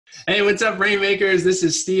Hey, what's up, Rainmakers? This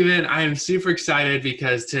is Steven. I am super excited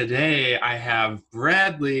because today I have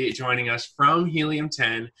Bradley joining us from Helium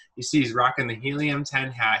 10. You see, he's rocking the Helium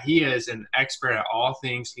 10 hat. He is an expert at all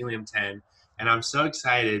things Helium 10. And I'm so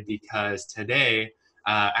excited because today,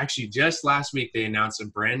 actually, just last week, they announced a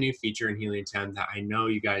brand new feature in Helium 10 that I know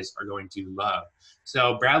you guys are going to love.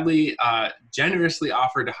 So, Bradley generously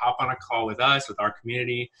offered to hop on a call with us, with our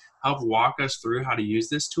community, help walk us through how to use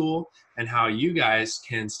this tool and how you guys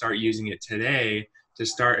can start using it today to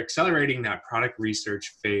start accelerating that product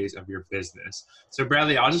research phase of your business. So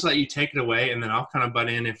Bradley, I'll just let you take it away and then I'll kind of butt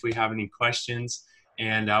in if we have any questions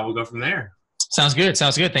and we'll go from there. Sounds good.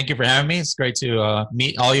 Sounds good. Thank you for having me. It's great to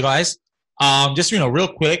meet all you guys. Just real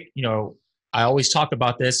quick. I always talk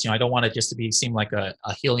about this. I don't want it just to seem like a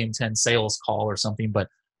Helium 10 sales call or something, but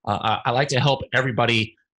I like to help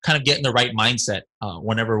everybody kind of get in the right mindset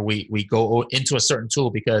whenever we go into a certain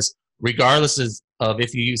tool, because regardless of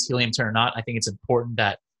if you use Helium 10 or not, I think it's important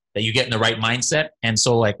that you get in the right mindset. And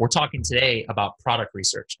so, like, we're talking today about product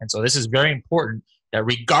research, and so this is very important that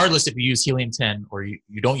regardless if you use Helium 10 or you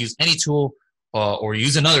don't use any tool, or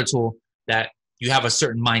use another tool, that you have a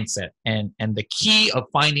certain mindset. And the key of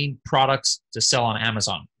finding products to sell on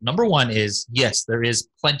Amazon, number one is, yes, there is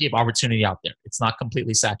plenty of opportunity out there. It's not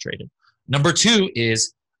completely saturated. Number two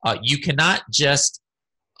is you cannot just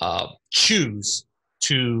choose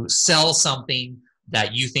to sell something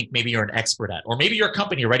that you think maybe you're an expert at, or maybe your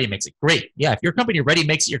company already makes it. Great. Yeah, if your company already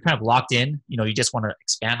makes it, you're kind of locked in. You just want to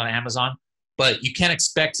expand on Amazon, but you can't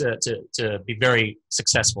expect to be very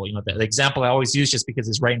successful. The example I always use, just because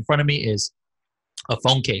it's right in front of me, is a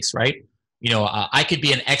phone case, right? I could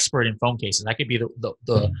be an expert in phone cases. I could be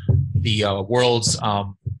the world's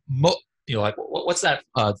like, what's that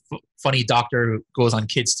funny doctor who goes on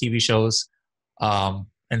kids TV shows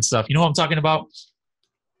and stuff? You know what I'm talking about?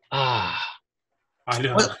 I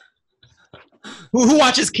know. Who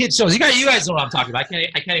watches kids shows? You guys know what I'm talking about.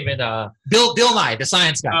 I can't even. Bill Nye, the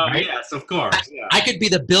science guy. Oh, right? Yes, of course. Yeah. I could be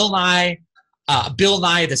the Bill Nye,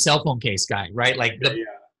 the cell phone case guy, right? Like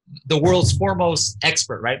the world's foremost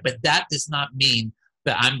expert, right? But that does not mean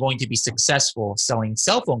that I'm going to be successful selling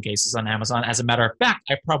cell phone cases on Amazon. As a matter of fact,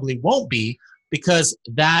 I probably won't be, because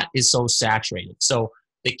that is so saturated. So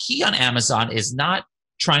the key on Amazon is not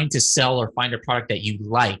trying to sell or find a product that you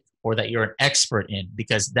like or that you're an expert in,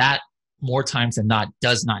 because that, more times than not,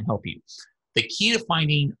 does not help you. The key to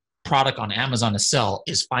finding product on Amazon to sell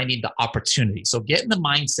is finding the opportunity. So get in the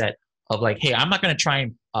mindset of like, hey, I'm not going to try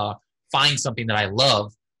and find something that I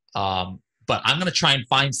love, but I'm going to try and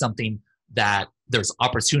find something that there's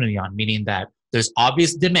opportunity on, meaning that there's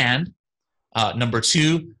obvious demand. Number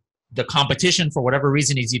two, the competition, for whatever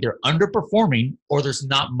reason, is either underperforming or there's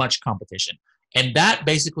not much competition. And that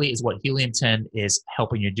basically is what Helium 10 is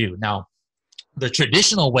helping you do. Now, the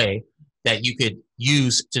traditional way that you could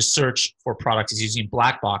use to search for products is using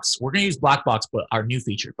Black Box. We're going to use Black Box, but our new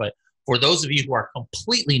feature. But for those of you who are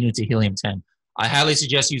completely new to Helium 10, I highly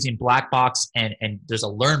suggest using Black Box, and there's a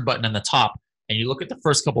learn button on the top, and you look at the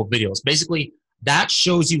first couple of videos. Basically, that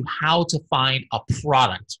shows you how to find a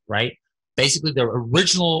product, right? Basically, the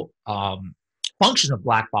original function of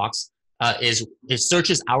Black Box is it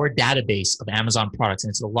searches our database of Amazon products,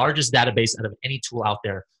 and it's the largest database out of any tool out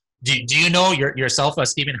there. Do you know yourself,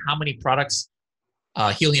 Stephen, how many products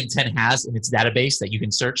Helium 10 has in its database that you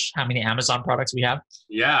can search? How many Amazon products we have?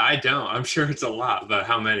 Yeah, I don't. I'm sure it's a lot, but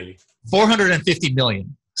how many? 450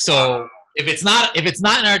 million. So if it's not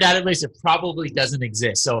in our database, it probably doesn't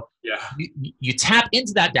exist. So yeah, you tap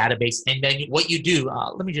into that database, and then what you do,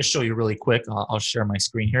 let me just show you really quick. I'll share my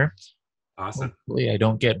screen here. Awesome. Hopefully I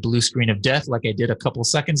don't get blue screen of death like I did a couple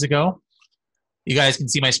seconds ago. You guys can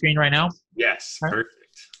see my screen right now? Yes, perfect.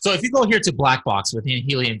 So if you go here to Black Box within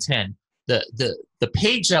Helium 10, the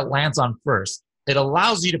page that lands on first, it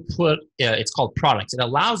allows you to put, it's called products. It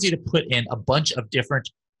allows you to put in a bunch of different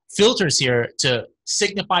filters here to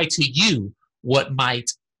signify to you what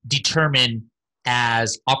might determine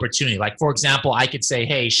as opportunity. Like, for example, I could say,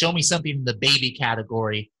 hey, show me something in the baby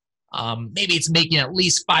category. Maybe it's making at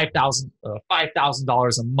least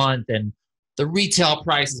 $5,000 a month, and the retail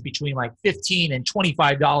price is between like $15 and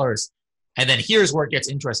 $25. And then here's where it gets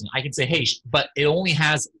interesting. I can say, hey, but it only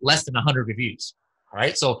has less than 100 reviews. All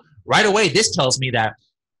right. So right away, this tells me that,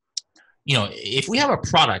 if we have a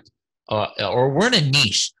product or we're in a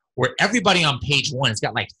niche where everybody on page one has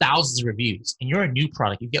got like thousands of reviews, and you're a new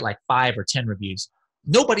product, you get like 5 or 10 reviews,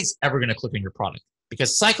 nobody's ever going to click on your product,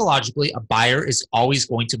 because psychologically, a buyer is always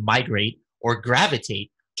going to migrate or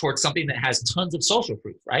gravitate towards something that has tons of social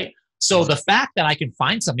proof, right? So the fact that I can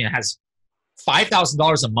find something that has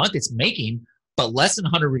 $5,000 a month it's making, But less than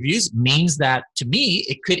 100 reviews means that, to me,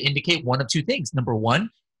 it could indicate one of two things. Number one,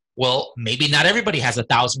 well, maybe not everybody has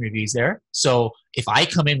 1,000 reviews there. So if I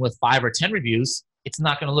come in with 5 or 10 reviews, it's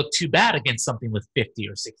not going to look too bad against something with 50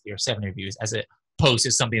 or 60 or 70 reviews as opposed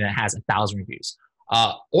to something that has 1,000 reviews.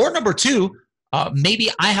 Or number two, maybe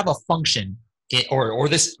I have a function, or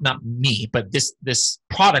this, not me, but this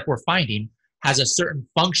product we're finding has a certain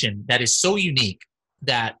function that is so unique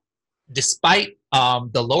that despite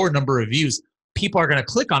the lower number of reviews, people are going to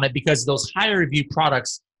click on it because those higher review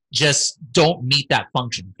products just don't meet that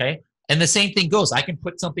function, okay? And the same thing goes. I can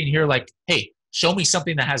put something here like, hey, show me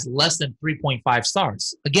something that has less than 3.5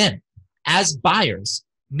 stars. Again, as buyers,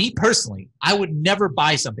 me personally, I would never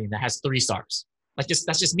buy something that has 3 stars.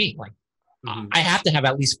 That's just me. I have to have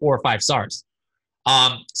at least 4 or 5 stars.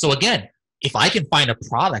 So again, if I can find a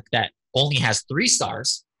product that only has 3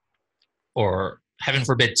 stars, or heaven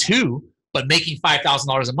forbid 2, but making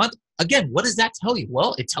 $5,000 a month, again, what does that tell you?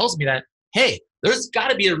 Well, it tells me that, hey, there's got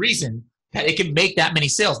to be a reason that it can make that many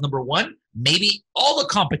sales. Number one, maybe all the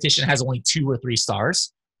competition has only 2 or 3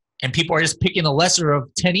 stars, and people are just picking the lesser of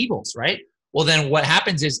 10 evils, right? Well, then what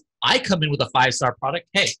happens is I come in with a 5-star product.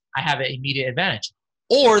 Hey, I have an immediate advantage.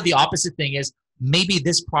 Or the opposite thing is maybe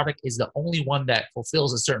this product is the only one that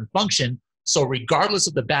fulfills a certain function. So regardless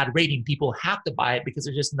of the bad rating, people have to buy it because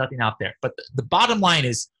there's just nothing out there. But the bottom line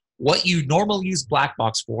is what you normally use Black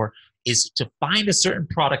Box for is to find a certain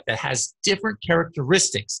product that has different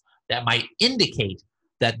characteristics that might indicate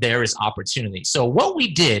that there is opportunity. So what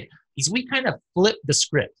we did is we kind of flipped the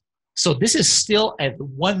script. So this is still a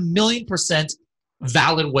 1,000,000%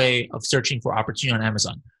 valid way of searching for opportunity on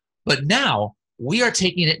Amazon. But now we are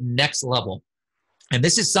taking it next level. And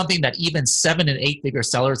this is something that even 7- and 8-figure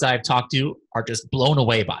sellers I've talked to are just blown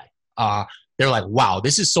away by. They're like, wow,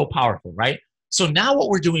 this is so powerful, right? So now what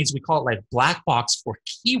we're doing is we call it like Black Box for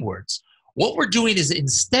keywords. What we're doing is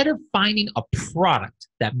instead of finding a product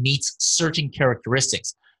that meets certain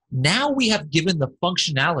characteristics, now we have given the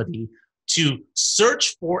functionality to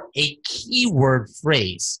search for a keyword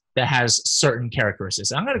phrase that has certain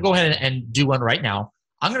characteristics. I'm going to go ahead and do one right now.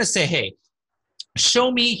 I'm going to say, hey, show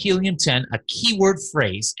me Helium 10, a keyword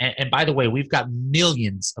phrase. And by the way, we've got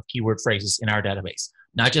millions of keyword phrases in our database,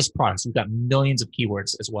 not just products. We've got millions of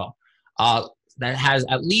keywords as well. That has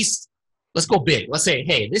at least, let's go big. Let's say,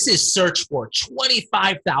 hey, this is searched for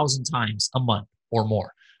 25,000 times a month or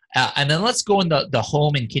more. And then let's go in the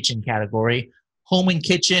home and kitchen category. Home and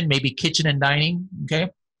kitchen, maybe kitchen and dining, okay?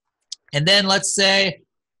 And then let's say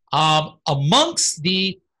amongst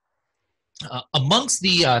the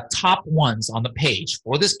top ones on the page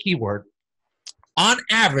for this keyword, on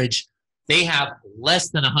average, they have less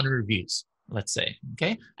than 100 reviews, let's say,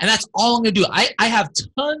 okay? And that's all I'm gonna do. I have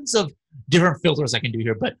tons of different filters I can do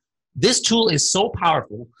here, but this tool is so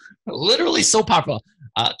powerful, literally so powerful.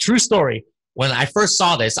 True story, when I first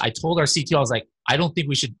saw this, I told our CTO, I was like, I don't think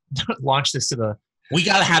we should launch this we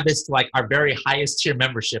gotta have this to like our very highest tier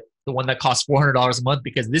membership, the one that costs $400 a month,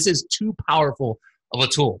 because this is too powerful of a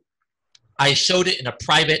tool. I showed it in a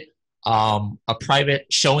private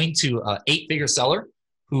showing to an 8-figure seller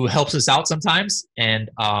who helps us out sometimes. And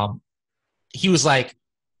he was like,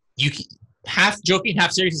 half joking,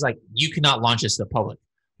 half serious. He's like, you cannot launch this to the public.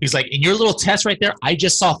 He's like, in your little test right there, I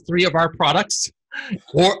just saw 3 of our products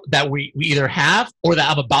or that we either have or that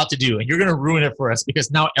I'm about to do. And you're going to ruin it for us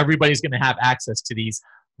because now everybody's going to have access to these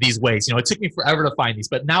ways. You know, it took me forever to find these,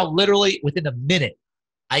 but now literally within a minute,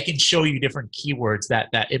 I can show you different keywords that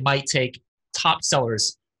it might take top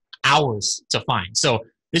sellers hours to find. So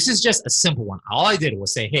this is just a simple one. All I did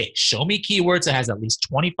was say, hey, show me keywords that has at least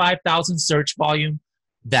 25,000 search volume,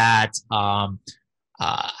 that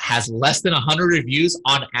has less than 100 reviews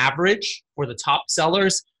on average for the top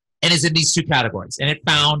sellers, and is in these 2 categories. And it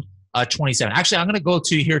found 27. Actually, I'm going to go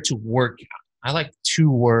to word count. I like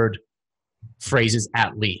 2-word phrases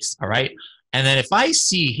at least, all right? And then if I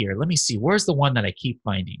see here, let me see, where's the one that I keep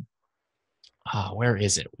finding? Where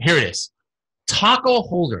is it? Here it is. Taco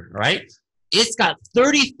holder, right? It's got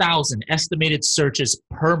 30,000 estimated searches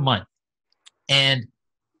per month and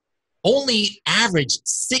only average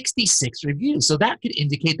 66 reviews. So that could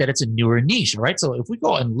indicate that it's a newer niche, right? So if we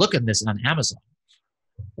go and look at this on Amazon,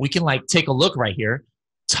 we can like take a look right here.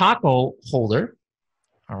 Taco holder,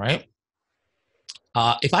 all right?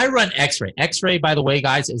 If I run X-ray, X-ray, by the way,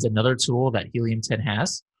 guys, is another tool that Helium 10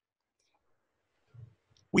 has.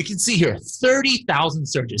 We can see here 30,000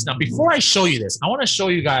 searches. Now, before I show you this, I want to show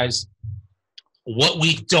you guys what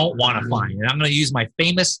we don't want to find. And I'm going to use my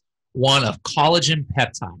famous one of collagen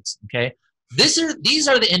peptides, okay? These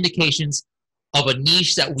are the indications of a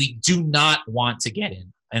niche that we do not want to get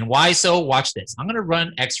in. And why so? Watch this. I'm going to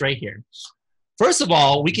run X-ray here. First of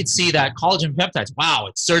all, we could see that collagen peptides, wow,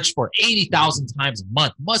 it's searched for 80,000 times a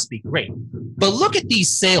month. Must be great. But look at these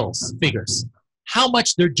sales figures, how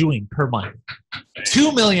much they're doing per month.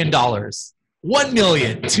 $2 million, $1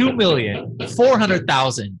 million, $2 million,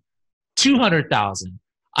 400,000, 200,000.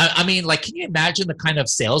 I mean, like, can you imagine the kind of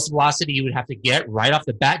sales velocity you would have to get right off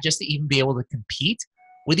the bat just to even be able to compete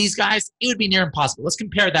with these guys? It would be near impossible. Let's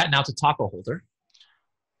compare that now to Taco Holder.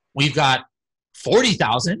 We've got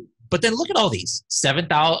 40,000, but then look at all these: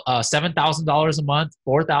 $7,000 a month,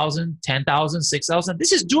 4,000, 10,000, 6,000.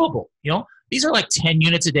 This is doable. You know, these are like 10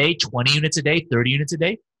 units a day, 20 units a day, 30 units a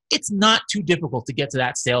day. It's not too difficult to get to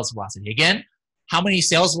that sales velocity. Again, how many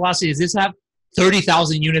sales velocity does this have?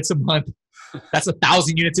 30,000 units a month. That's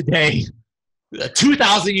 1,000 units a day,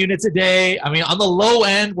 2,000 units a day. I mean, on the low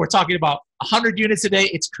end, we're talking about 100 units a day.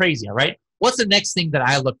 It's crazy, all right? What's the next thing that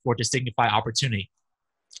I look for to signify opportunity?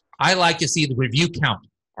 I like to see the review count,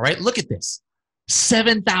 all right? Look at this: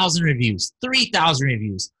 7,000 reviews, 3,000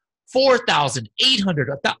 reviews, 4,000, 800,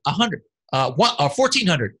 100,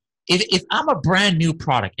 1,400. If I'm a brand new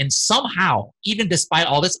product and somehow, even despite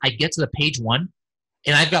all this, I get to the page 1,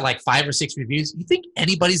 and I've got like 5 or 6 reviews, you think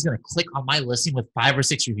anybody's going to click on my listing with 5 or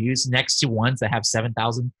 6 reviews next to ones that have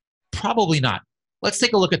 7,000? Probably not. Let's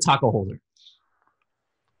take a look at Taco Holder.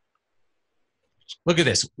 Look at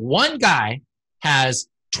this. One guy has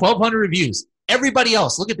 1,200 reviews. Everybody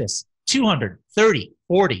else, look at this: 200, 30,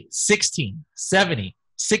 40, 16, 70,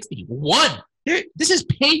 60, 1. Here, this is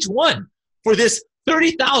page 1 for this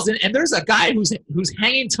 30,000, and there's a guy who's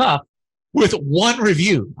hanging tough with 1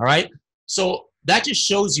 review, all right? So that just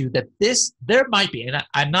shows you that there might be, and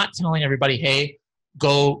I'm not telling everybody, hey,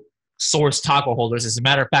 go source Taco Holders. As a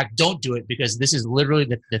matter of fact, don't do it, because this is literally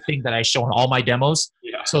the thing that I show in all my demos.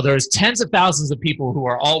 Yeah. So there's tens of thousands of people who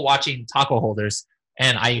are all watching Taco Holders,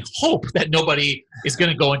 and I hope that nobody is going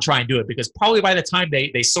to go and try and do it, because probably by the time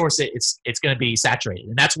they source it, it's going to be saturated.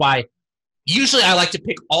 And that's why usually I like to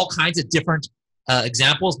pick all kinds of different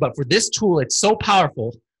examples, but for this tool, it's so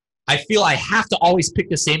powerful, I feel I have to always pick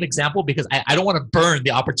the same example, because I don't want to burn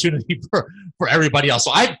the opportunity for everybody else.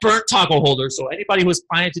 So I burnt Taco Holder. So anybody who's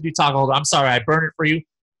planning to do Taco Holder, I'm sorry, I burned it for you.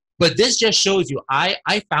 But this just shows you, I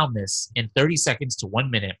found this in 30 seconds to 1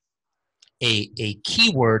 minute, a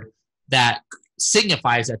keyword that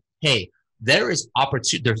signifies that, hey, there is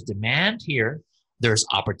opportunity, there's demand here, there's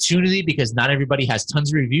opportunity, because not everybody has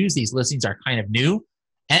tons of reviews. These listings are kind of new.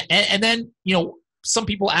 And then, you know, some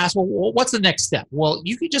people ask, well, what's the next step? Well,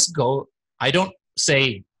 you could just go. I don't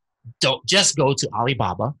say don't just go to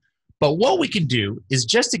Alibaba, but what we can do is,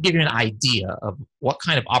 just to give you an idea of what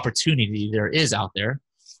kind of opportunity there is out there,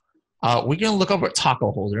 we're going to look over at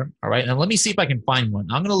Taco Holder, all right? And let me see if I can find one.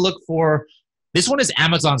 I'm going to look for, this one is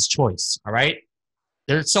Amazon's choice, all right?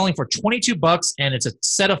 They're selling for $22, and it's a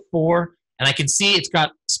set of 4, and I can see it's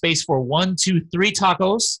got space for 1, 2, 3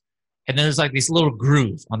 tacos. And then there's like this little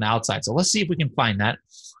groove on the outside. So let's see if we can find that.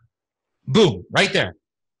 Boom, right there.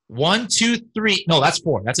 1, 2, 3. No, that's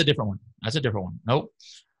 4. That's a different one. That's a different one. Nope.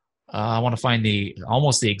 I want to find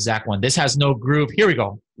almost the exact one. This has no groove. Here we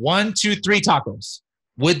go. 1, 2, 3 tacos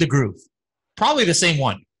with the groove. Probably the same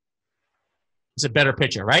one. It's a better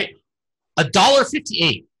picture, right?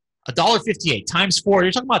 $1.58. $1.58 times 4.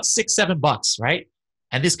 You're talking about $6, $7, right?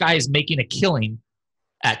 And this guy is making a killing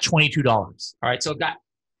at $22. All right, so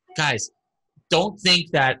guys, don't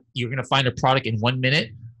think that you're going to find a product in 1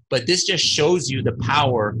 minute, but this just shows you the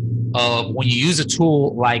power of when you use a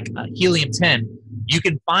tool like Helium 10, you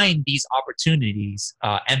can find these opportunities,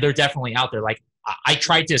 and they're definitely out there. Like, I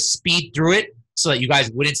tried to speed through it so that you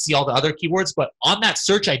guys wouldn't see all the other keywords, but on that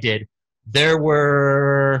search I did, there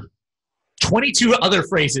were 22 other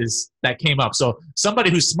phrases that came up. So somebody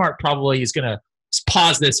who's smart probably is going to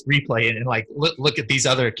pause this replay and like look at these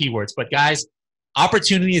other keywords. But guys,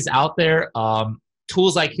 opportunity is out there.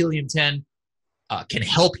 Tools like Helium 10 can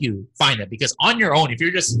help you find it, because on your own, if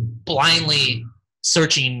you're just blindly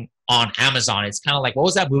searching on Amazon, it's kind of like, what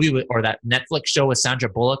was that movie or that Netflix show with Sandra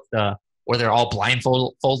Bullock, where they're all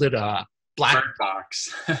blindfolded? Bird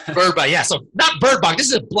Box. Bird Box, yeah. So not Bird Box. This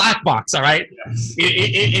is a black box, all right? Yes.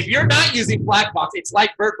 If you're not using black box, it's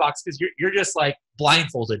like Bird Box, because you're just like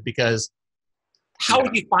blindfolded, because how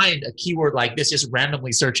would you find a keyword like this just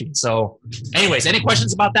randomly searching? So anyways, any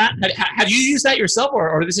questions about that? Have you used that yourself,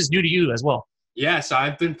 or this is new to you as well? Yeah, so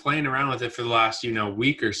I've been playing around with it for the last,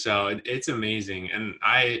 week or so. It's amazing. And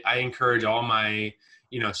I encourage all my,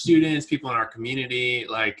 students, people in our community,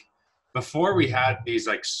 like, before we had these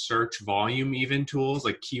like search volume even tools,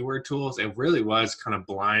 like keyword tools, it really was kind of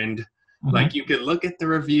blind. Mm-hmm. Like, you could look at the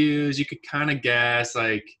reviews, you could kind of guess,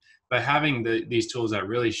 like, but having these tools that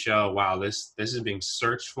really show, wow, this is being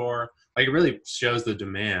searched for, like it really shows the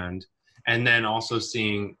demand. And then also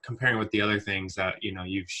comparing with the other things that, you know,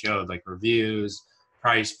 you've showed, like reviews,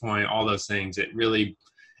 price point, all those things.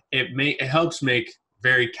 It helps make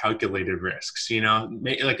very calculated risks, you know.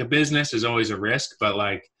 Like a business is always a risk, but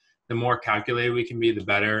like the more calculated we can be, the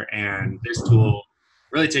better. And this tool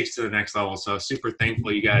really takes it to the next level. So super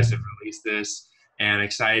thankful you guys have released this, and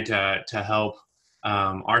excited to help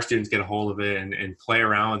our students get a hold of it and play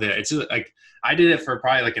around with it. It's like, I did it for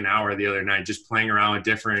probably like an hour the other night, just playing around with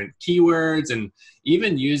different keywords, and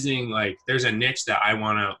even using, like, there's a niche that I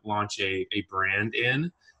want to launch a brand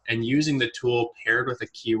in, and using the tool paired with a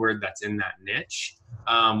keyword that's in that niche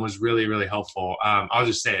was really, really helpful. I'll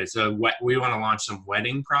just say it. So we want to launch some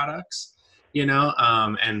wedding products, you know,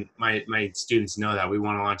 and my students know that we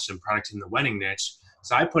want to launch some products in the wedding niche.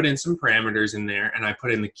 So I put in some parameters in there, and I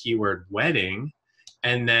put in the keyword wedding.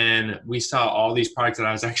 And then we saw all these products that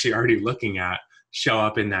I was actually already looking at show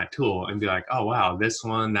up in that tool, and be like, oh, wow, this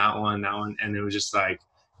one, that one, that one. And it was just like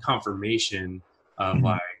confirmation of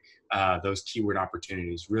like those keyword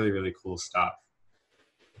opportunities. Really, really cool stuff.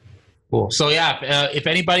 Cool. So yeah, if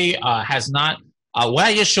anybody has not, what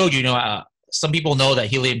I just showed you, you know, some people know that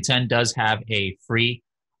Helium 10 does have a free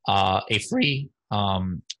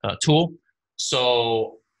tool.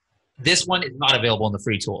 So this one is not available in the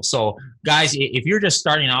free tool. So guys, if you're just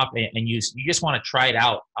starting off and you just want to try it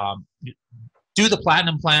out, do the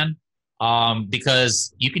platinum plan,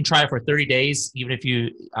 because you can try it for 30 days. Even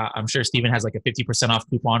if I'm sure Steven has like a 50% off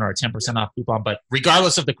coupon or a 10% off coupon, but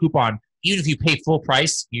regardless of the coupon, even if you pay full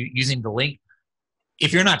price using the link,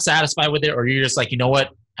 if you're not satisfied with it, or you're just like, you know what,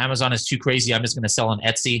 Amazon is too crazy, I'm just going to sell on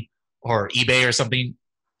Etsy or eBay or something,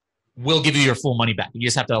 we'll give you your full money back. You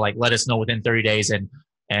just have to like let us know within 30 days.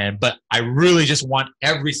 But I really just want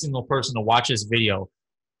every single person to watch this video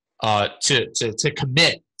to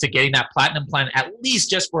commit to getting that platinum plan, at least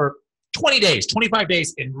just for 20 days, 25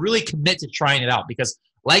 days, and really commit to trying it out. Because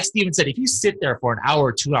like Steven said, if you sit there for an hour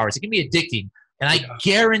or 2 hours, it can be addicting. And I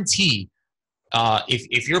guarantee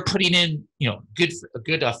if you're putting in, you know, good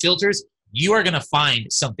filters, you are going to find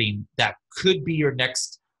something that could be your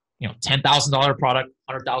next, you know, $10,000 product,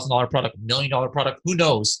 $100,000 product, $1 million product, who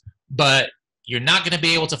knows? But you're not going to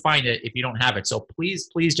be able to find it if you don't have it. So please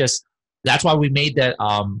just, that's why we made that,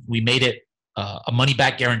 we made it a money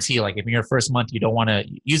back guarantee. Like if in your first month you don't want to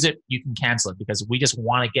use it, you can cancel it, because we just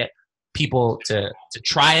want to get people to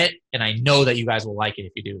try it. And I know that you guys will like it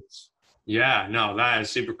if you do. Yeah, no, that is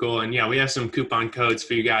super cool. And yeah, we have some coupon codes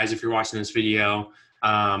for you guys if you're watching this video.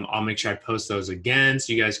 I'll make sure I post those again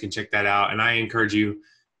so you guys can check that out. And I encourage you,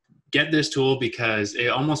 get this tool, because it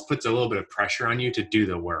almost puts a little bit of pressure on you to do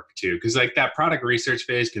the work too. Because like that product research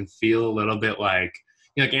phase can feel a little bit like,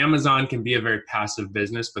 you know, like Amazon can be a very passive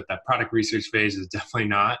business, but that product research phase is definitely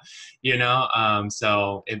not, you know.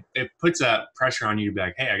 So it puts that pressure on you to be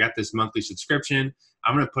like, hey, I got this monthly subscription,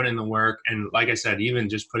 I'm going to put in the work. And like I said, even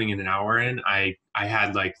just putting in an hour in, I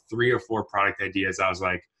had like 3 or 4 product ideas. I was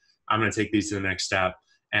like, I'm going to take these to the next step,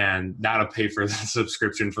 and that'll pay for the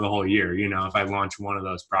subscription for the whole year, you know, if I launch one of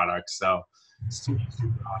those products. So super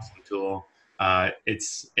awesome tool.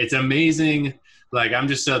 It's amazing. Like, I'm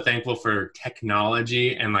just so thankful for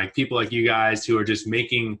technology and like people like you guys who are just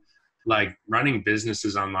making like running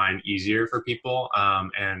businesses online easier for people,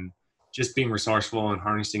 and just being resourceful and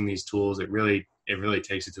harnessing these tools. It really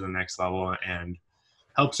takes it to the next level and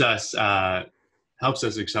helps us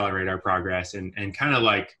accelerate our progress and kind of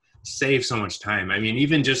like save so much time. I mean,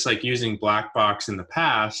 even just like using Blackbox in the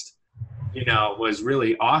past, you know, was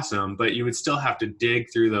really awesome, but you would still have to dig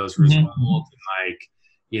through those results. And like,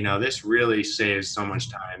 you know, this really saves so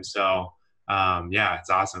much time. So yeah,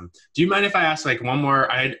 it's awesome. Do you mind if I ask like one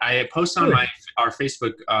more? I post on our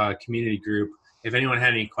Facebook community group if anyone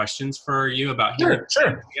had any questions for you about Helium.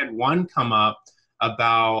 Sure. We had one come up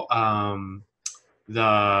about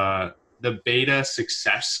the beta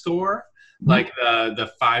success score, like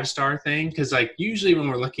the 5-star thing. Because like usually when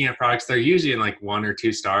we're looking at products, they're usually in like 1 or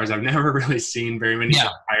 2 stars. I've never really seen very many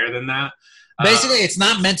higher than that. Basically, it's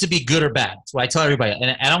not meant to be good or bad. That's what I tell everybody.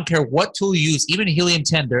 And I don't care what tool you use. Even Helium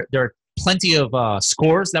 10, there are plenty of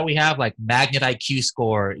scores that we have, like Magnet IQ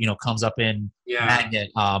score, you know, comes up in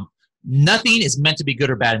Magnet. Nothing is meant to be good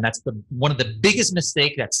or bad. And that's one of the biggest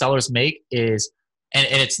mistakes that sellers make is, and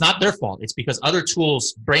it's not their fault. It's because other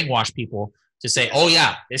tools brainwash people to say, oh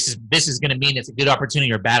yeah, this is going to mean it's a good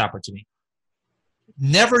opportunity or bad opportunity.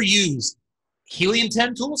 Never use Helium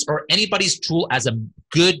 10 tools or anybody's tool as a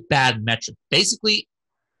good, bad metric. Basically,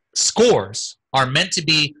 scores are meant to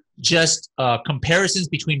be just comparisons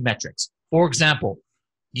between metrics. For example,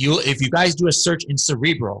 if you guys do a search in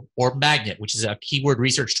Cerebro or Magnet, which is a keyword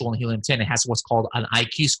research tool in Helium 10, it has what's called an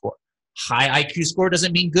IQ score. High IQ score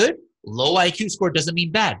doesn't mean good. Low IQ score doesn't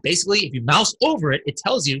mean bad. Basically, if you mouse over it, it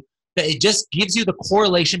tells you that it just gives you the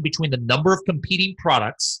correlation between the number of competing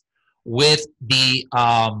products with the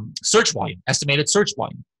search volume, estimated search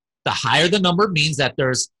volume. The higher the number means that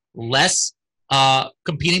there's less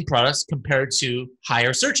competing products compared to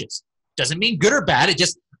higher searches. Doesn't mean good or bad. It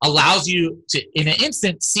just allows you to, in an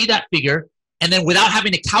instant, see that figure, and then without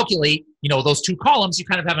having to calculate, those two columns, you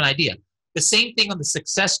kind of have an idea. The same thing on the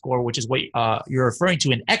success score, which is what you're referring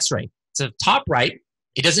to in X-ray. So top right,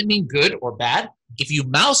 it doesn't mean good or bad. If you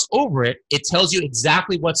mouse over it, it tells you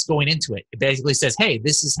exactly what's going into it. It basically says, hey,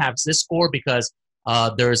 has this score because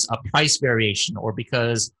there's a price variation, or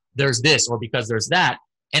because there's this, or because there's that.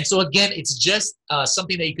 And so again, it's just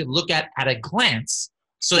something that you could look at a glance,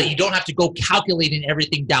 so that you don't have to go calculating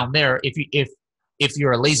everything down there if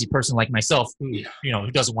you're a lazy person like myself who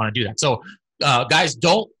doesn't want to do that. So guys,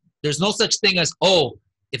 there's no such thing as,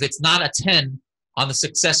 if it's not a 10 on the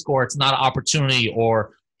success score, it's not an opportunity,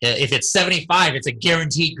 or if it's 75, it's a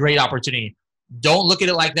guaranteed great opportunity. Don't look at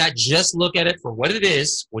it like that. Just look at it for what it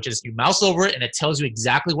is, which is you mouse over it and it tells you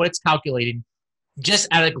exactly what it's calculating just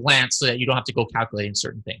at a glance, so that you don't have to go calculating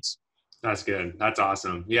certain things. That's good. That's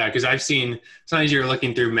awesome. Yeah, because I've seen sometimes you're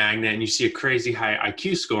looking through Magnet and you see a crazy high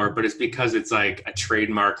IQ score, but it's because it's like a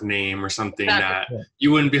trademark name or something that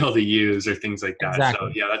you wouldn't be able to use, or things like that.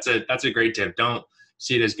 Exactly. So yeah, that's a great tip. Don't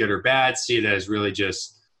see it as good or bad. See it as really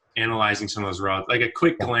just analyzing some of those raw, like a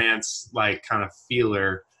quick glance, like kind of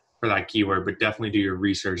feeler for that keyword, but definitely do your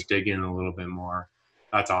research, dig in a little bit more.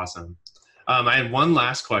 That's awesome. I have one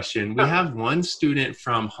last question. We have one student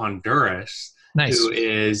from Honduras. Nice. Who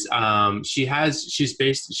is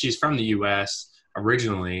she's from the US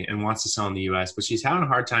originally and wants to sell in the US, but she's having a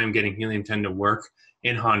hard time getting Helium 10 to work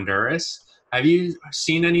in Honduras. Have you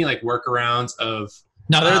seen any like workarounds of?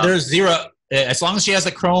 No, there's zero. As long as she has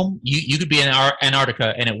a Chrome, you could be in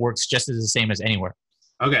Antarctica and it works just as the same as anywhere.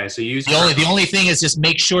 Okay, so use the only thing is just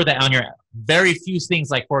make sure that on your very few things,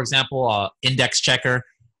 like for example, index checker,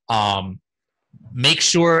 make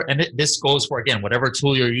sure, and this goes for, again, whatever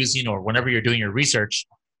tool you're using or whenever you're doing your research,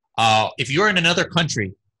 if you're in another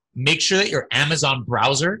country, make sure that your Amazon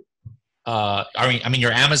browser,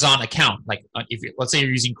 your Amazon account, like let's say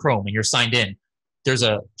you're using Chrome and you're signed in, there's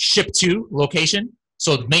a ship to location.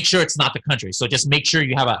 So make sure it's not the country. So just make sure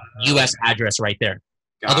you have a US address right there.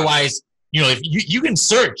 Otherwise, if you can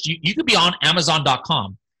search, you could be on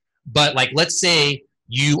Amazon.com, but like, let's say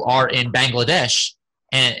you are in Bangladesh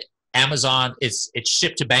and Amazon it's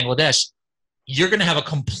shipped to Bangladesh, you're going to have a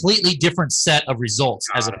completely different set of results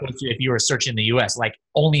as opposed to if you were searching the US. Like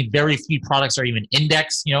only very few products are even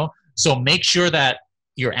indexed, So make sure that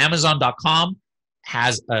your Amazon.com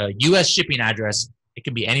has a US shipping address. It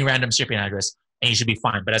can be any random shipping address and you should be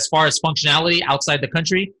fine. But as far as functionality outside the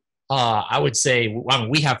country, I would say,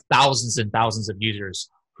 we have thousands and thousands of users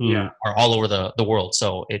who are all over the world.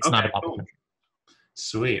 So it's not about the country.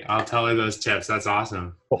 Sweet. I'll tell her those tips. That's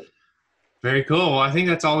awesome. Cool. Very cool. Well, I think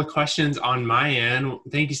that's all the questions on my end.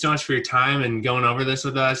 Thank you so much for your time and going over this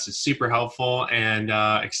with us. It's super helpful, and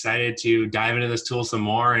excited to dive into this tool some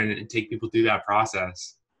more and take people through that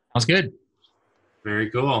process. Sounds good. Very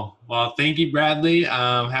cool. Well, thank you, Bradley.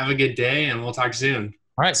 Have a good day, and we'll talk soon.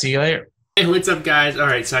 All right. See you later. Hey, what's up, guys? All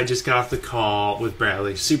right, so I just got off the call with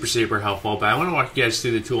Bradley. Super, super helpful. But I want to walk you guys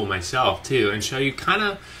through the tool myself, too, and show you kind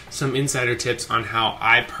of some insider tips on how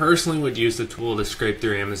I personally would use the tool to scrape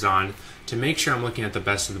through Amazon to make sure I'm looking at the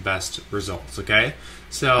best of the best results, okay?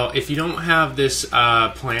 So if you don't have this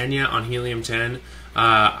plan yet on Helium 10,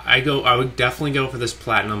 I would definitely go for this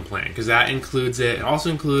Platinum plan, because that includes it. It also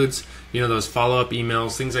includes, those follow-up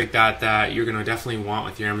emails, things like that you're going to definitely want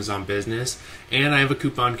with your Amazon business. And I have a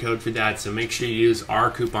coupon code for that, so make sure you use our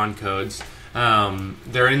coupon codes.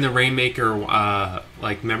 They're in the Rainmaker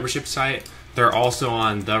membership site. They're also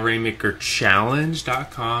on the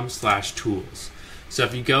rainmakerchallenge.com/tools. So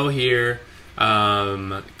if you go here,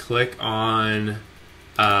 click on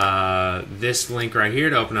this link right here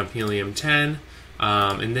to open up Helium 10.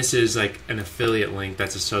 And this is like an affiliate link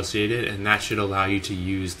that's associated, and that should allow you to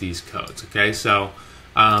use these codes. Okay, so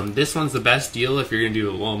this one's the best deal if you're going to do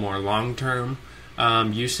a little more long-term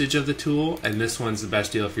usage of the tool, and this one's the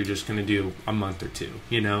best deal if you're just going to do a month or two,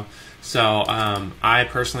 So I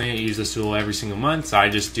personally use this tool every single month, so I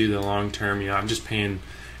just do the long-term. I'm just paying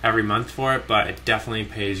every month for it, but it definitely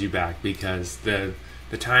pays you back because the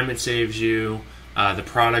time it saves you, the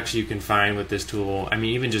products you can find with this tool. I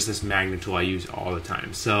mean, even just this magnet tool I use all the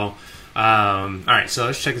time. So, all right, so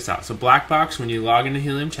let's check this out. So Black Box, when you log into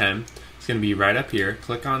Helium 10, it's going to be right up here.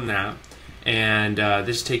 Click on that, and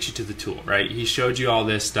this takes you to the tool, right? He showed you all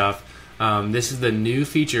this stuff. This is the new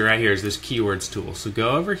feature right here, is this keywords tool. So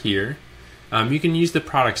go over here. You can use the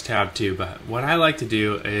products tab too, but what I like to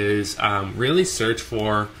do is really search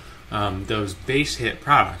for those base hit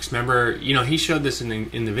products. Remember, he showed this in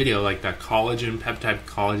the video, like the collagen, peptide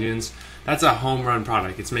collagens. That's a home run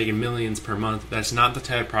product. It's making millions per month. That's not the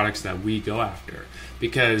type of products that we go after,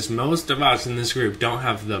 because most of us in this group don't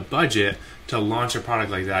have the budget to launch a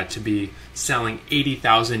product like that to be selling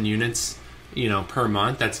 80,000 units, per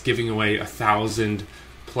month. That's giving away 1,000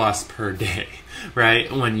 plus per day,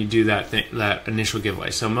 right? When you do that initial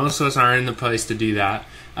giveaway. So most of us aren't in the place to do that.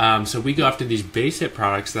 So we go after these base hit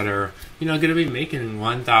products that are, going to be making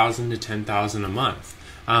 1,000 to 10,000 a month.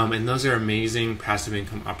 And those are amazing passive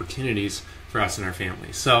income opportunities for us and our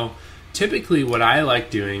family. So typically what I like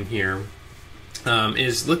doing here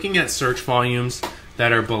is looking at search volumes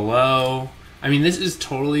that are below. This is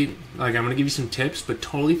totally, I'm going to give you some tips, but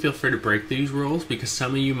totally feel free to break these rules, because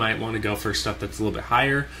some of you might want to go for stuff that's a little bit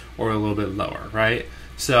higher or a little bit lower, right?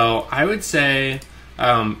 So I would say,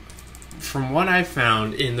 from what I've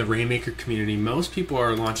found in the Rainmaker community, most people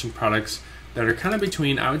are launching products that are kind of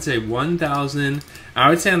between, I would say 1,000, I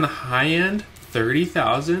would say on the high end,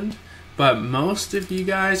 30,000, but most of you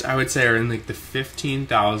guys, I would say, are in like the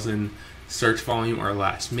 15,000 search volume or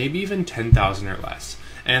less, maybe even 10,000 or less.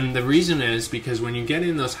 And the reason is because when you get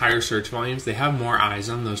in those higher search volumes, they have more eyes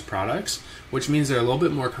on those products, which means they're a little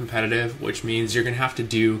bit more competitive, which means you're going to have to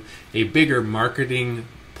do a bigger marketing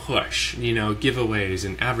push, giveaways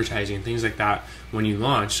and advertising and things like that when you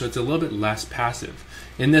launch. So it's a little bit less passive.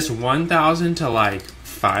 In this 1,000 to like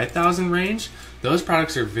 5,000 range, those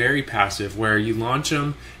products are very passive, where you launch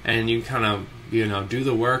them and you kind of, do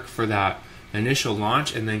the work for that initial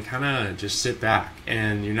launch and then kind of just sit back,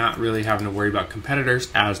 and you're not really having to worry about competitors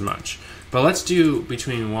as much. But let's do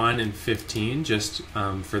between 1 and 15 just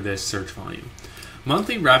for this search volume.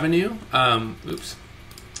 Monthly revenue,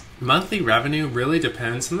 monthly revenue really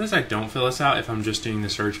depends. Sometimes I don't fill this out if I'm just doing the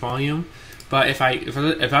search volume, but if I was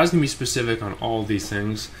going to be specific on all of these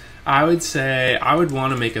things, I would say I would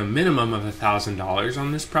want to make a minimum of $1,000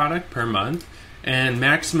 on this product per month, and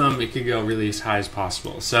maximum it could go really as high as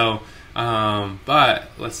possible. So but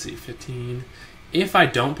let's see, 15. If I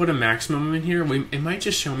don't put a maximum in here, it might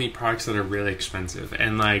just show me products that are really expensive,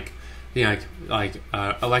 and like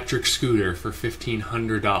electric scooter for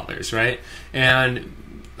 $1,500, right? And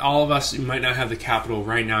all of us might not have the capital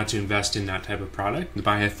right now to invest in that type of product, to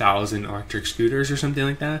buy 1,000 electric scooters or something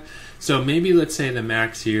like that. So maybe let's say the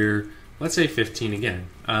max here, let's say 15 again,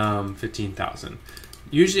 15,000.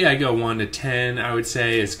 Usually I go 1 to 10, I would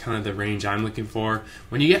say, is kind of the range I'm looking for.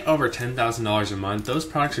 When you get over $10,000 a month, those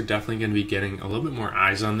products are definitely going to be getting a little bit more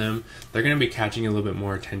eyes on them. They're going to be catching a little bit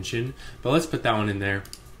more attention, but let's put that one in there.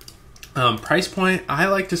 Price point, I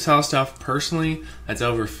like to sell stuff personally that's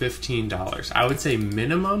over $15. I would say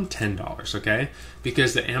minimum $10, okay?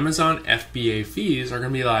 Because the Amazon FBA fees are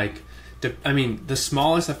going to be like, the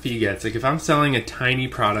smallest a fee gets, like if I'm selling a tiny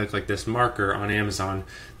product like this marker on Amazon,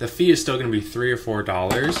 the fee is still going to be $3 or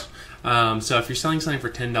 $4. So if you're selling something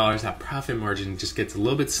for $10, that profit margin just gets a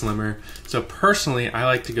little bit slimmer. So personally, I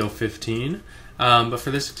like to go 15. But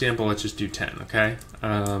for this example, let's just do 10, okay?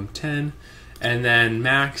 10. And then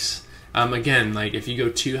max, again, like if you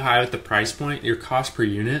go too high with the price point, your cost per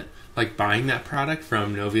unit, like buying that product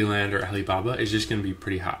from Noviland or Alibaba, is just going to be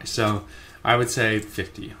pretty high. So I would say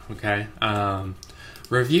 50, okay?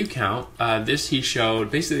 Review count, this he showed,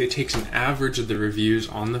 basically it takes an average of the reviews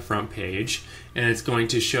on the front page, and it's going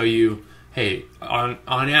to show you, hey, on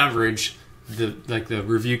average, the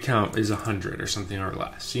review count is 100 or something or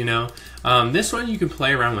less, This one you can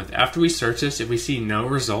play around with. After we search this, if we see no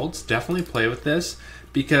results, definitely play with this,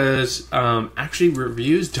 because actually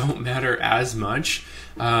reviews don't matter as much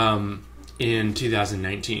in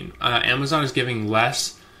 2019. Amazon is giving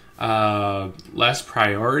less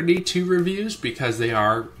priority to reviews because they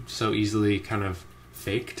are so easily kind of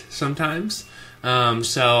faked sometimes.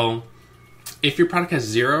 So if your product has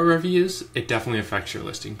 0 reviews, it definitely affects your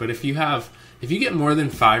listing. But if you get more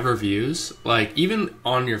than 5 reviews, like even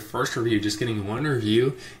on your first review, just getting 1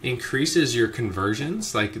 review increases your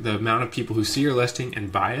conversions, like the amount of people who see your listing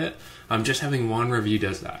and buy it. Just having 1 review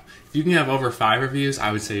does that. If you can have over 5 reviews,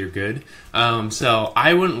 I would say you're good. So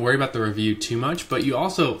I wouldn't worry about the review too much, but you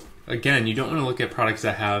also, again, you don't want to look at products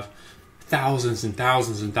that have thousands and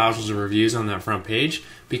thousands and thousands of reviews on that front page,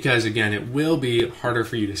 because again, it will be harder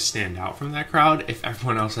for you to stand out from that crowd if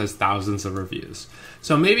everyone else has thousands of reviews.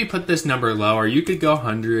 So maybe put this number lower. You could go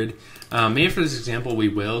 100. Maybe for this example, we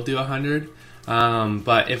will do 100.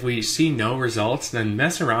 But if we see no results, then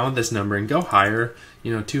mess around with this number and go higher.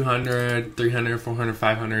 200, 300, 400,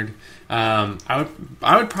 500. I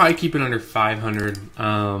would probably keep it under 500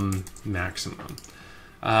 maximum.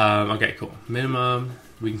 Okay, cool. Minimum,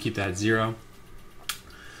 we can keep that at 0.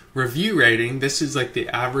 Review rating, this is like the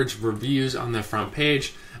average reviews on the front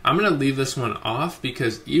page. I'm going to leave this one off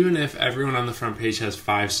because even if everyone on the front page has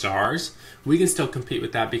 5 stars, we can still compete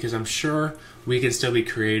with that because I'm sure we can still be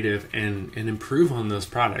creative and improve on those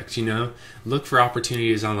products, Look for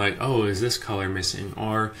opportunities on like, oh, is this color missing?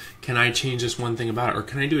 Or can I change this one thing about it? Or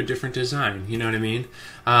can I do a different design? You know what I mean?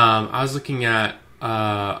 I was looking at,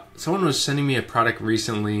 someone was sending me a product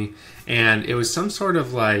recently and it was some sort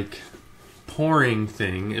of like pouring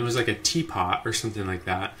thing. It was like a teapot or something like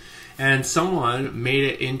that. And someone made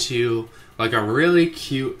it into like a really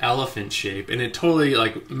cute elephant shape, and it totally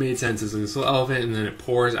like made sense. It's like this little elephant, and then it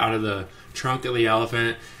pours out of the trunk of the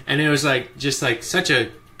elephant, and it was like just like such a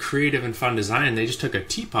creative and fun design. They just took a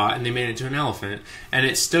teapot and they made it into an elephant, and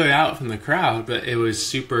it stood out from the crowd, but it was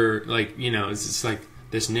super like it's just like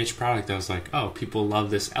this niche product that was like, oh, people love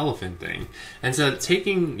this elephant thing. And so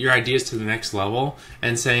taking your ideas to the next level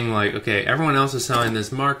and saying like, okay, everyone else is selling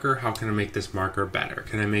this marker. How can I make this marker better?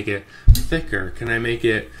 Can I make it thicker? Can I make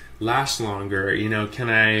it last longer? Can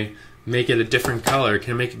I make it a different color?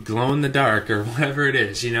 Can I make it glow in the dark or whatever it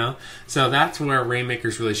is, So that's where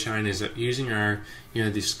Rainmakers really shine, is using our,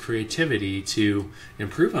 this creativity to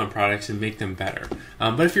improve on products and make them better.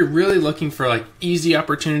 But if you're really looking for like easy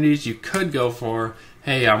opportunities, you could go for,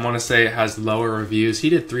 hey, I want to say it has lower reviews. He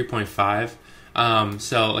did 3.5.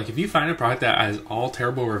 So like if you find a product that has all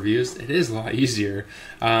terrible reviews, it is a lot easier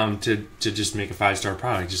to just make a 5-star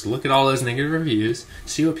product. Just look at all those negative reviews,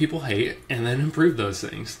 see what people hate, and then improve those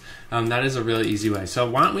things. That is a really easy way. So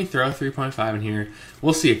why don't we throw 3.5 in here?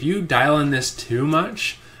 We'll see. If you dial in this too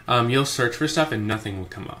much, you'll search for stuff and nothing will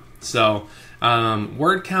come up. So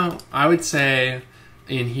word count, I would say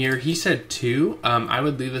in here, he said 2. I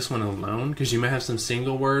would leave this one alone because you might have some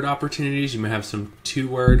single word opportunities. You might have some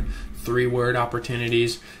 2-word, 3-word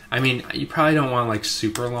opportunities. I mean, you probably don't want like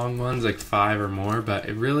super long ones, like 5 or more, but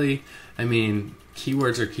it really,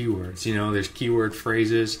 keywords are keywords. There's keyword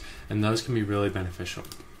phrases, and those can be really beneficial.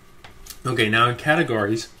 Okay, now in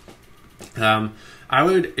categories, I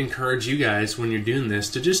would encourage you guys when you're doing this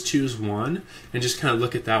to just choose one and just kind of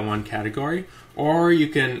look at that one category. Or you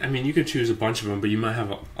can, you can choose a bunch of them, but you might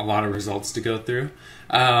have a lot of results to go through.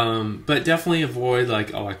 But definitely avoid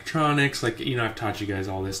like electronics, like, I've taught you guys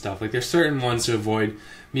all this stuff. Like there's certain ones to avoid.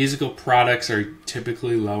 Musical products are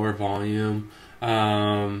typically lower volume.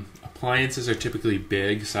 Appliances are typically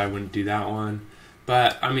big, so I wouldn't do that one.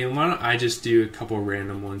 But, why don't I just do a couple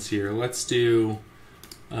random ones here. Let's do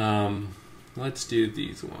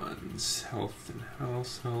these ones. Health and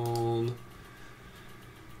household.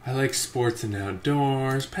 I like sports and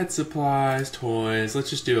outdoors, pet supplies, toys. Let's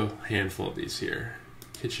just do a handful of these here.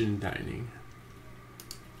 Kitchen, dining.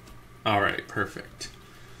 All right, perfect.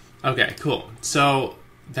 Okay, cool. So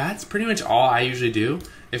that's pretty much all I usually do.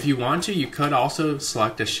 If you want to, you could also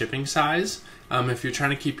select a shipping size. If you're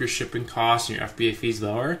trying to keep your shipping costs and your FBA fees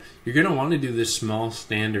lower, you're going to want to do this small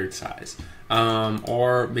standard size.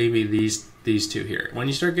 Or maybe these two here. When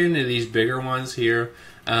you start getting to these bigger ones here,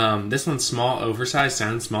 this one's small, oversized,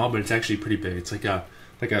 sounds small, but it's actually pretty big. It's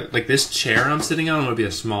like this chair I'm sitting on would be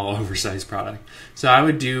a small, oversized product. So I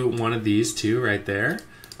would do one of these two right there,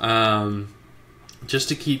 just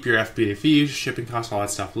to keep your FBA fees, shipping costs, all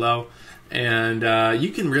that stuff low. And you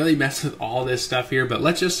can really mess with all this stuff here, but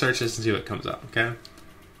let's just search this and see what comes up, okay?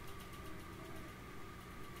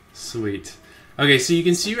 Sweet. Okay, so you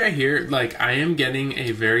can see right here, like I am getting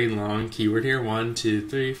a very long keyword here. 1, 2,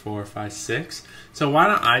 3, 4, 5, 6. So why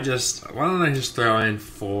don't I just throw in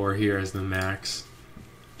 4 here as the max,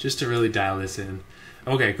 just to really dial this in.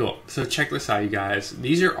 Okay, cool. So check this out, you guys.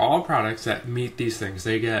 These are all products that meet these things.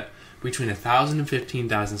 They get between 1,000 and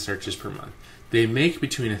 15,000 searches per month. They make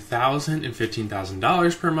between $1,000 and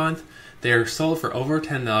 $15,000 per month. They are sold for over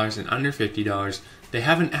 $10 and under $50. They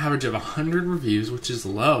have an average of 100 reviews, which is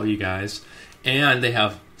low, you guys. And they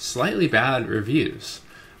have slightly bad reviews.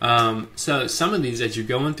 So some of these, as you're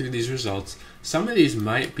going through these results, some of these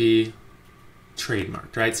might be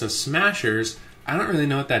trademarked, right? So Smashers, I don't really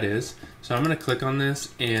know what that is. So I'm going to click on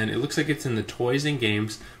this, and it looks like it's in the toys and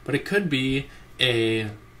games, but it could be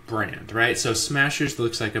a brand, right? So Smashers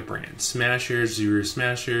looks like a brand. Smashers, Zuru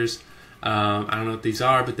Smashers. I don't know what these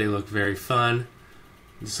are, but they look very fun.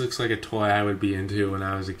 This looks like a toy I would be into when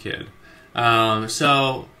I was a kid.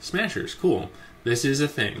 So Smashers, cool. This is a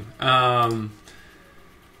thing.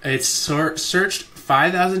 It's searched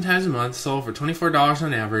 5,000 times a month, sold for $24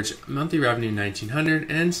 on average, monthly revenue $1,900,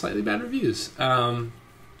 and slightly bad reviews.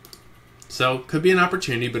 So could be an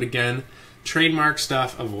opportunity, but again, trademark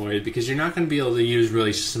stuff avoid, because you're not going to be able to use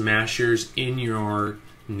really smashers in your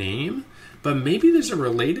name. But maybe there's a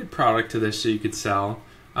related product to this that you could sell.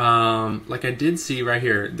 Like I did see right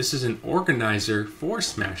here, this is an organizer for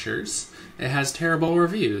smashers. It has terrible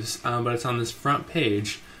reviews, but it's on this front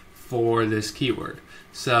page for this keyword.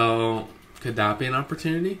 So could that be an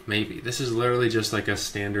opportunity? Maybe. This is literally just like a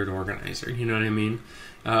standard organizer. You know what I mean?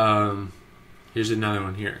 Here's another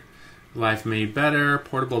one here. Life Made Better,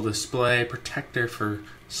 portable display, protector for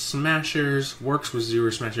smashers, works with zero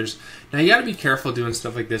smashers. Now you got to be careful doing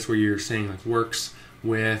stuff like this where you're saying like works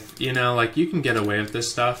with, you know, like you can get away with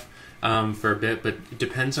this stuff for a bit, but it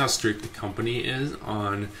depends how strict the company is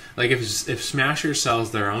on, like if Smasher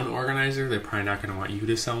sells their own organizer, they're probably not going to want you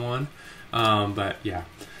to sell one. But yeah.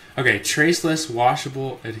 Okay, traceless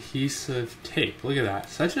washable adhesive tape. Look at that.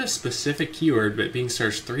 Such a specific keyword, but being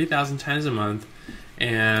searched 3,000 times a month.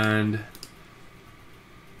 And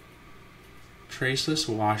traceless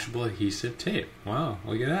washable adhesive tape. Wow,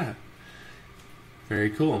 look at that. Very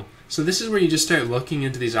cool. So this is where you just start looking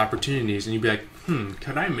into these opportunities and you'd be like,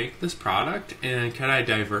 could I make this product and could I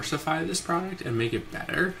diversify this product and make it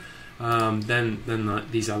better than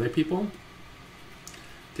these other people?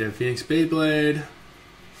 Dead Phoenix Beyblade,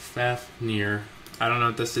 Fafnir. I don't know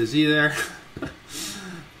what this is either.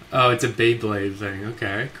 Oh, it's a Beyblade thing.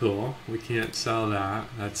 Okay, cool. We can't sell that.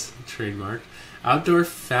 That's trademark. Outdoor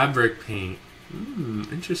fabric paint.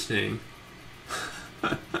 Interesting.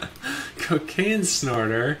 Cocaine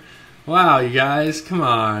snorter. Wow, you guys, come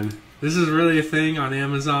on. This is really a thing on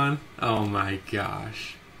Amazon? Oh my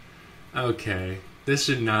gosh. Okay, this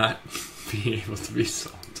should not be able to be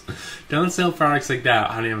sold. Don't sell products like that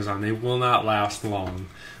on Amazon. They will not last long.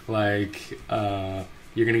 Like,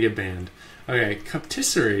 you're gonna get banned. Okay,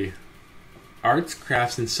 cuptisserie. Arts,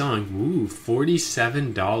 crafts, and sewing. Ooh,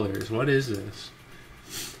 $47. What is this?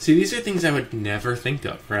 See, these are things I would never think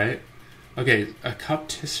of, right? Okay, a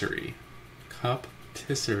cuptisserie.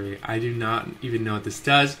 Cuptisserie. I do not even know what this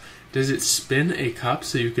does. Does it spin a cup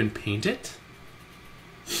so you can paint it?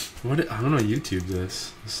 What? I'm gonna YouTube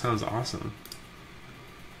this. This sounds awesome.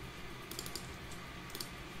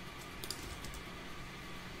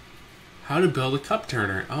 How to build a cup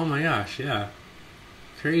turner. Oh my gosh, yeah.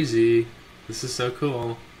 Crazy. This is so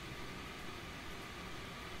cool.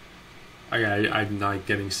 I'm like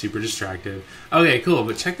getting super distracted. Okay, cool,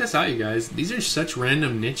 but check this out, you guys. These are such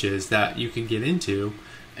random niches that you can get into,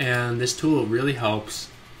 and this tool really helps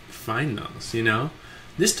find those, you know?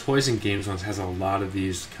 This toys and games ones has a lot of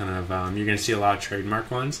these kind of, you're going to see a lot of trademark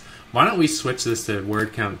ones. Why don't we switch this to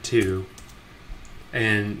word count 2,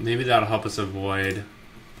 and maybe that'll help us avoid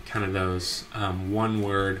kind of those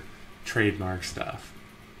one-word trademark stuff.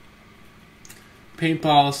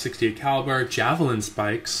 Paintball, 68 caliber, javelin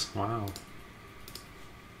spikes. Wow.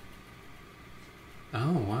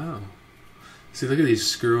 Oh, wow. See, look at these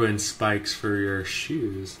screw-in spikes for your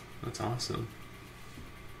shoes. That's awesome.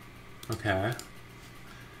 Okay.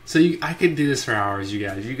 So I could do this for hours, you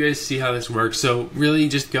guys. You guys see how this works. So really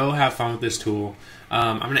just go have fun with this tool.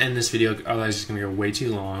 I'm going to end this video, otherwise it's going to go way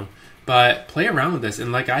too long. But play around with this.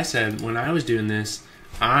 And like I said, when I was doing this,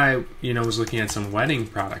 I was looking at some wedding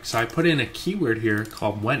products. So I put in a keyword here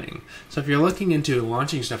called wedding. So if you're looking into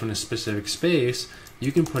launching stuff in a specific space,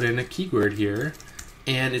 you can put in a keyword here,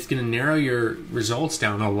 and it's going to narrow your results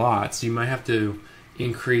down a lot. So you might have to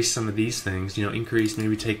increase some of these things. Increase,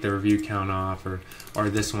 maybe take the review count off, or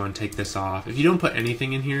this one, take this off. If you don't put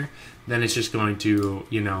anything in here, then it's just going to,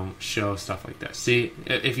 show stuff like this. See,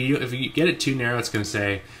 if you get it too narrow, it's going to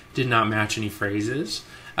say did not match any phrases.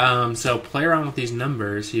 So play around with these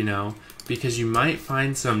numbers, because you might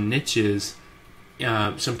find some niches,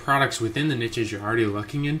 some products within the niches you're already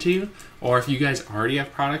looking into, or if you guys already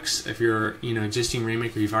have products, if you're existing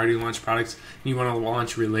rainmaker, you've already launched products and you want to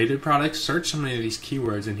launch related products, search some of these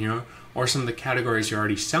keywords in here or some of the categories you're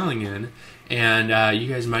already selling in, and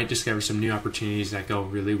you guys might discover some new opportunities that go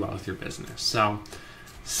really well with your business. So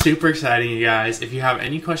super exciting, you guys. If you have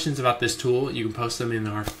any questions about this tool, you can post them in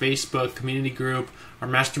our Facebook community group, our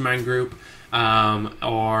mastermind group,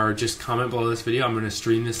 or just comment below this video. I'm going to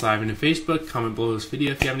stream this live into Facebook. Comment below this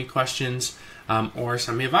video if you have any questions, or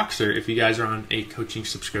send me a Voxer if you guys are on a coaching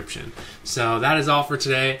subscription. So that is all for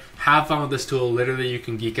today. Have fun with this tool. Literally, you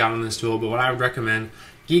can geek out on this tool, but what I would recommend,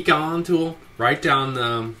 geek out on the tool, write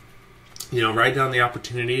down write down the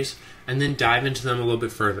opportunities and then dive into them a little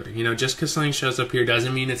bit further. Just because something shows up here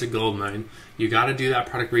doesn't mean it's a gold mine. You got to do that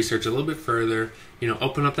product research a little bit further.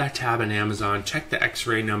 Open up that tab in Amazon, check the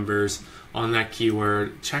X-ray numbers on that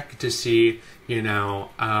keyword, check to see,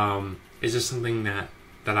 is this something that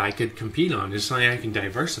I could compete on? Is this something I can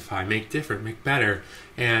diversify, make different, make better?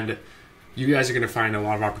 And you guys are going to find a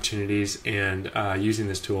lot of opportunities and using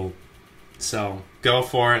this tool. So go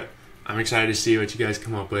for it. I'm excited to see what you guys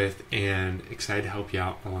come up with and excited to help you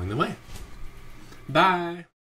out along the way. Bye.